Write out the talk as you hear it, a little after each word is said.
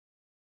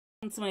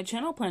To my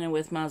channel, Planning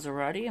with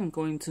Maserati. I'm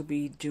going to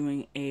be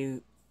doing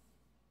a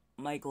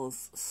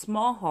Michael's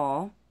small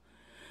haul.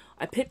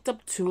 I picked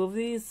up 2 of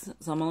these,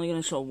 so I'm only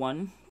going to show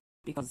one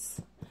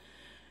because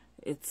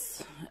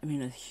it's,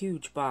 a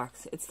huge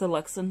box. It's the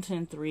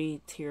Lexington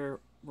 3-tier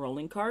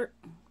rolling cart,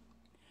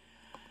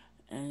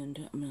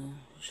 and I'm going to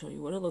show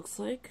you what it looks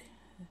like.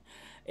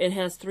 It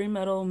has 3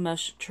 metal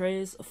mesh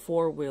trays,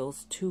 4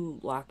 wheels, 2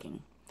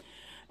 locking.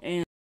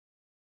 And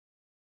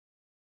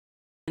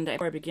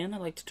before I begin,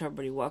 I'd like to tell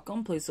everybody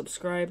welcome. Please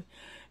subscribe.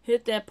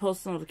 Hit that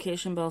post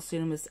notification bell so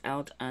you don't miss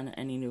out on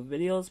any new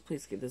videos.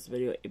 Please give this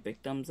video a big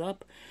thumbs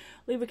up.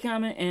 Leave a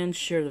comment and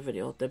share the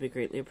video. That'd be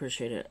greatly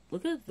appreciated.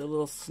 Look at the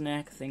little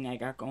snack thing I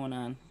got going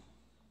on.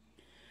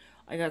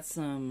 I got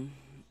some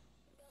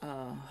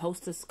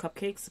Hostess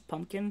cupcakes,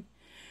 pumpkin,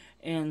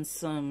 and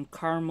some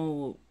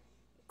caramel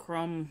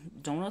crumb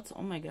donuts.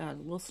 Oh my god,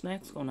 little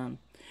snacks going on.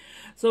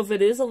 So if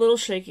it is a little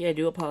shaky, I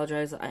do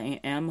apologize. I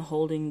am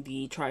holding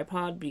the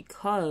tripod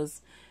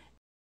because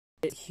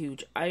it's a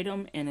huge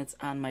item and it's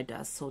on my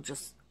desk. So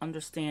just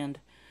understand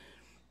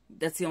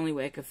that's the only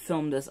way I could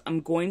film this.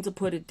 I'm going to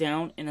put it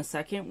down in a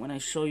second when I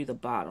show you the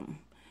bottom.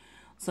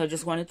 So I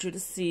just wanted you to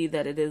see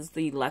that it is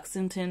the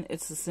Lexington.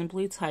 It's the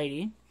Simply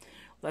Tidy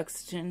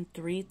Lexington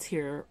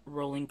 3-tier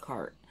rolling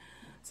cart.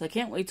 So I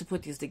can't wait to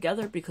put these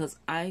together because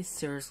I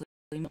seriously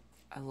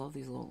love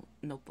these little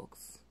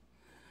notebooks.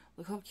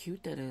 Look how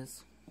cute that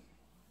is.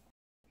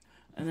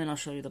 And then I'll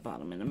show you the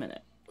bottom in a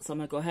minute. So I'm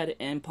going to go ahead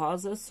and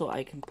pause this so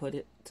I can put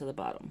it to the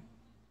bottom.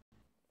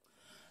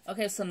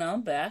 Okay, so now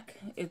I'm back.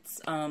 It's,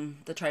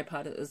 the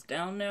tripod is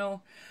down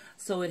now.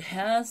 So it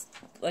has,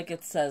 like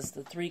it says,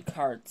 the 3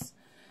 carts.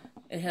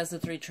 It has the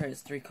 3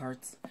 trays, 3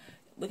 carts.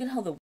 Look at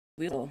how the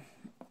wheel,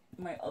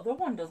 my other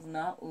one does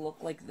not look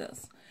like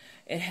this.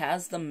 It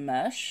has the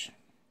mesh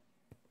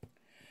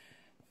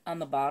on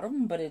the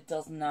bottom, but it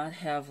does not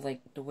have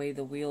like the way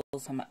the wheels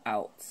come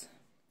out.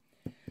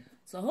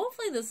 So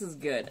hopefully this is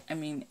good. I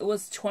mean, it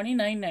was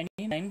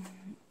 $29.99.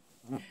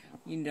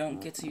 You don't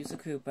get to use a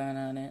coupon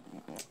on it,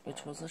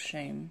 which was a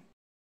shame.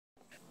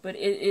 But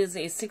it is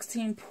a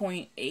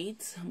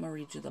 16.8. I'm gonna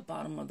read you the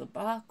bottom of the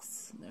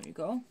box. There you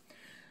go.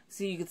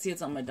 See, you can see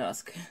it's on my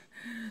desk.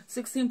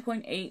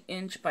 16.8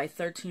 inch by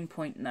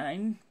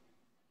 13.9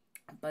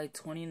 by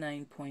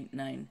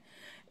 29.9.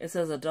 It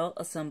says adult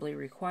assembly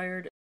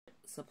required.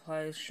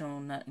 Supplies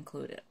shown not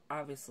included,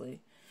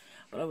 obviously.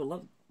 But I would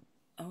love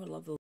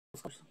those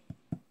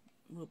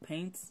little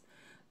paints,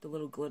 the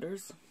little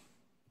glitters.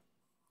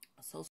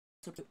 So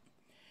cute.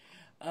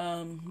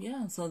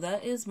 Yeah, so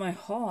that is my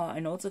haul. I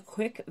know it's a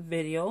quick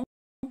video.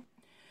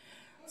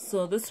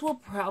 So this will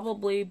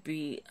probably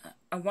be,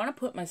 I want to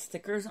put my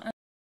stickers on.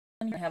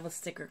 I have a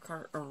sticker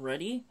cart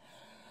already.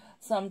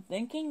 So I'm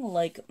thinking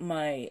like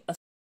my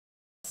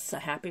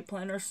Happy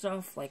Planner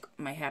stuff, like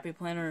my Happy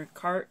Planner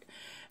cart,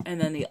 and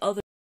then the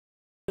other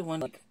one,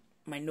 like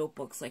my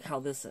notebooks, like how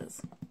this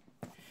is.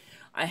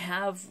 I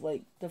have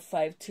like the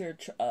 5-tier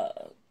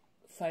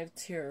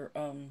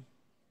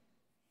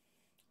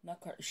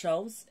not cart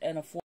shelves and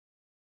a 4.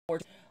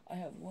 I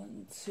have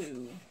 1,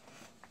 2,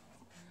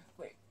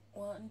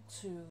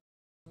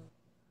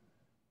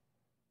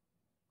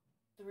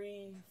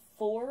 3,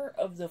 4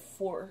 of the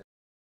 4,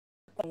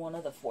 one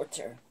of the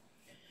 4-tier,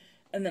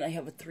 and then I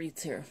have a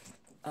 3-tier.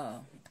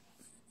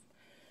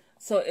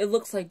 So it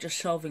looks like just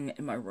shelving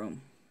in my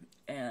room.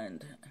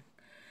 And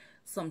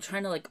so I'm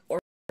trying to like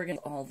organize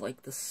all of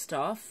like the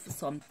stuff.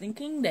 So I'm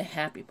thinking the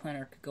Happy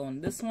Planner could go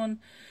in this one.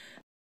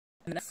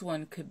 And the next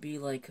one could be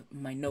like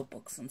my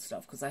notebooks and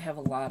stuff, because I have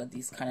a lot of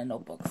these kind of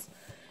notebooks.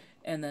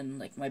 And then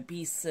like my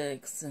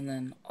B6 and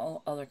then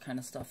all other kind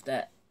of stuff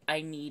that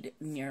I need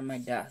near my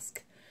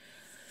desk.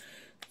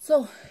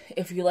 So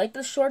if you like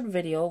this short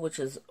video, which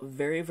is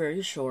very,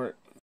 very short.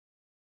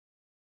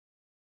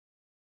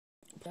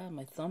 God,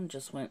 my thumb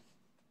just went,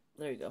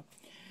 there you go.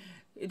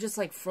 It just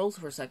like froze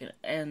for a second.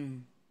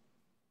 And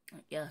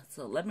yeah,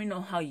 so let me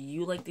know how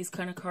you like these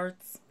kind of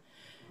carts.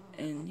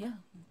 And yeah,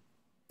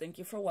 thank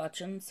you for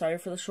watching. Sorry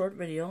for the short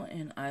video,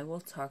 and I will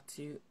talk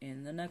to you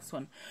in the next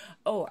one.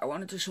 Oh, I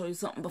wanted to show you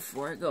something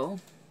before I go.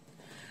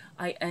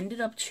 I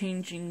ended up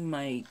changing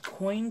my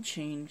coin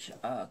change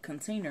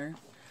container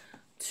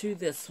to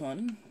this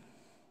one.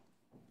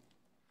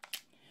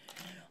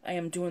 I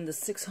am doing the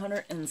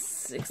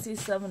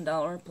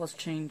 $667 plus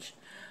change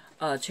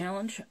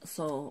challenge,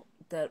 so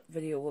that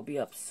video will be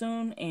up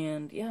soon.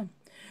 And yeah,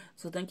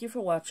 so thank you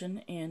for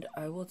watching, and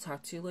I will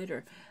talk to you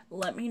later.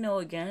 Let me know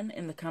again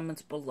in the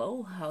comments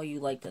below how you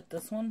liked it,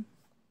 this one.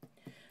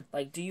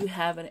 Like, do you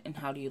have it, and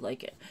how do you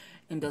like it,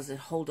 and does it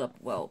hold up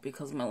well?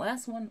 Because my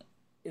last one,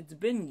 it's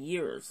been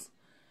years.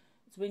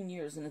 It's been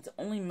years, and it's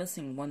only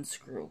missing 1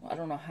 screw. I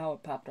don't know how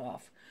it popped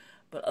off.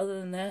 But other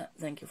than that,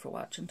 thank you for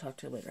watching. Talk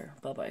to you later.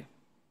 Bye-bye.